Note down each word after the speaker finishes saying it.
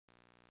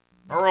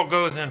Earl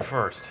goes in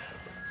first.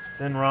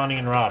 Then Ronnie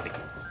and Robbie.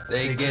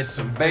 They get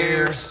some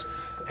beers,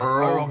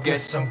 Earl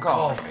gets some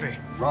coffee.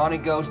 Ronnie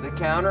goes to the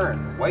counter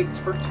and waits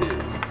for two.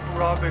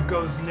 Robbie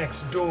goes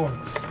next door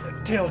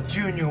and tells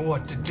Junior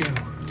what to do.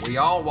 We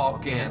all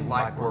walk in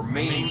like we're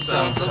mean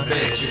sons of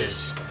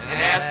bitches and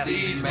ask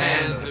these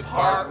men to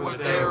part with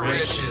their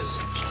riches.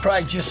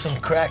 Probably just some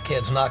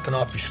crackheads knocking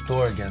off your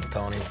store again,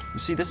 Tony. You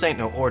see, this ain't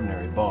no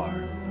ordinary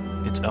bar.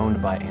 It's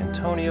owned by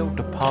Antonio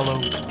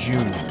DePaulo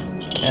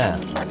Jr. Yeah.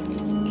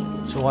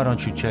 So why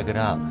don't you check it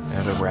out?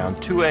 At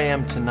around 2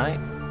 a.m. tonight,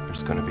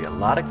 there's gonna be a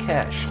lot of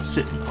cash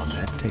sitting on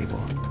that table.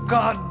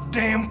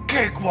 Goddamn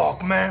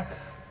cakewalk, man.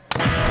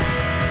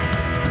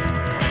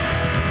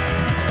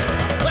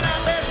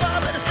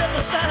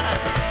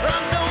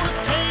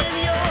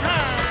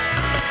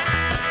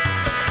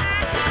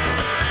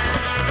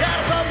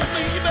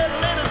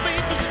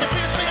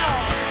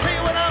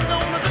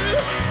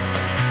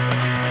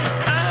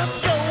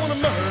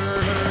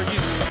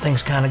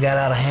 Things kind of got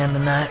out of hand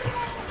tonight.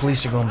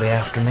 Police are gonna be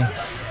after me.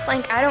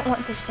 Plank, I don't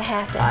want this to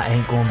happen. I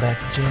ain't going back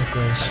to jail,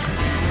 Grace.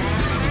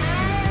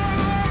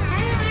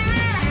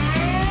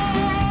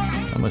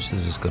 How much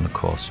is this gonna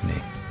cost me?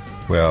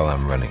 Well,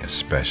 I'm running a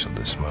special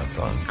this month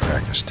on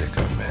cracker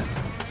stick-up men.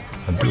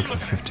 I'll do it for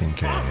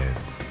 15K a head.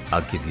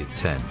 I'll give you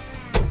 10,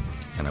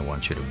 and I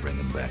want you to bring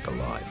him back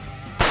alive.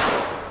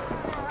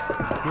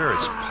 Where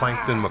is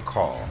Plankton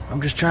McCall? I'm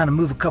just trying to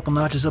move a couple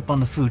notches up on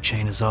the food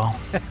chain is all.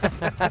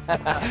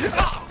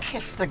 Oh,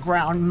 kiss the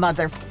ground,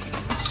 mother.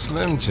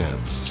 Slim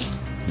Jims.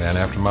 Man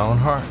after my own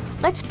heart.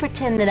 Let's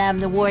pretend that I'm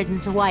the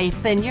warden's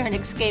wife and you're an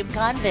escaped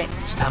convict.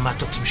 It's time I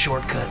took some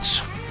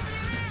shortcuts.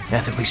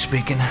 Ethically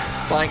speaking.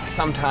 Like,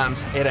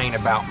 sometimes it ain't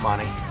about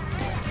money.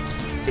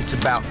 It's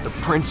about the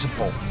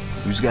principle.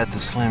 Who's got the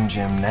Slim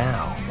Jim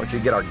now? Why don't you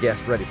get our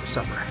guest ready for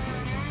supper?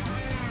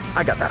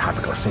 I got that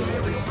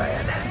hypoglycemia real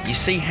bad. You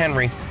see,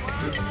 Henry,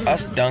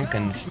 us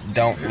Duncans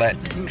don't let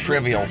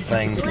trivial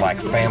things like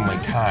family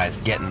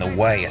ties get in the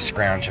way of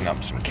scrounging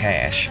up some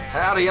cash.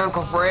 Howdy,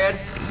 Uncle Fred.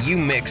 You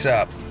mix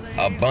up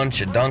a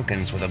bunch of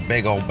Duncans with a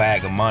big old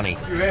bag of money.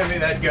 You hand me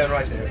that gun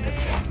right there,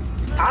 mister.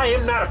 I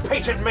am not a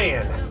patient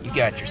man. You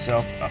got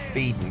yourself a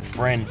feeding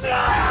frenzy.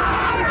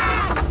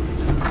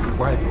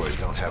 White boys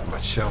don't have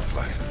much shelf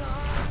life.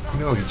 You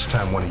know, each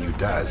time one of you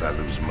dies, I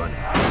lose money.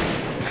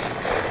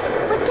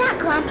 What's that,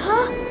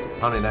 Grandpa?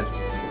 Honey,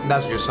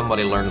 that's just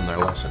somebody learning their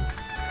lesson.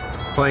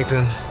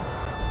 Plankton,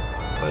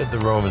 what did the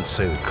Romans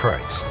say to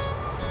Christ?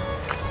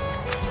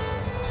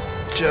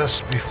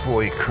 Just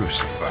before he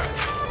crucified him.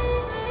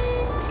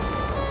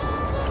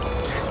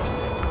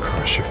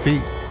 Cross your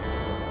feet.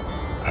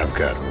 I've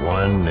got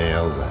one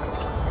nail left.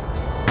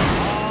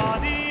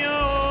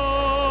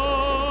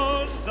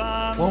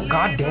 Well,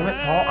 God damn it,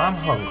 Paul, I'm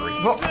hungry.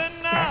 Well,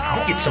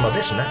 I'll get some of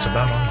this, and that's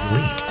about all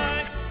you eat.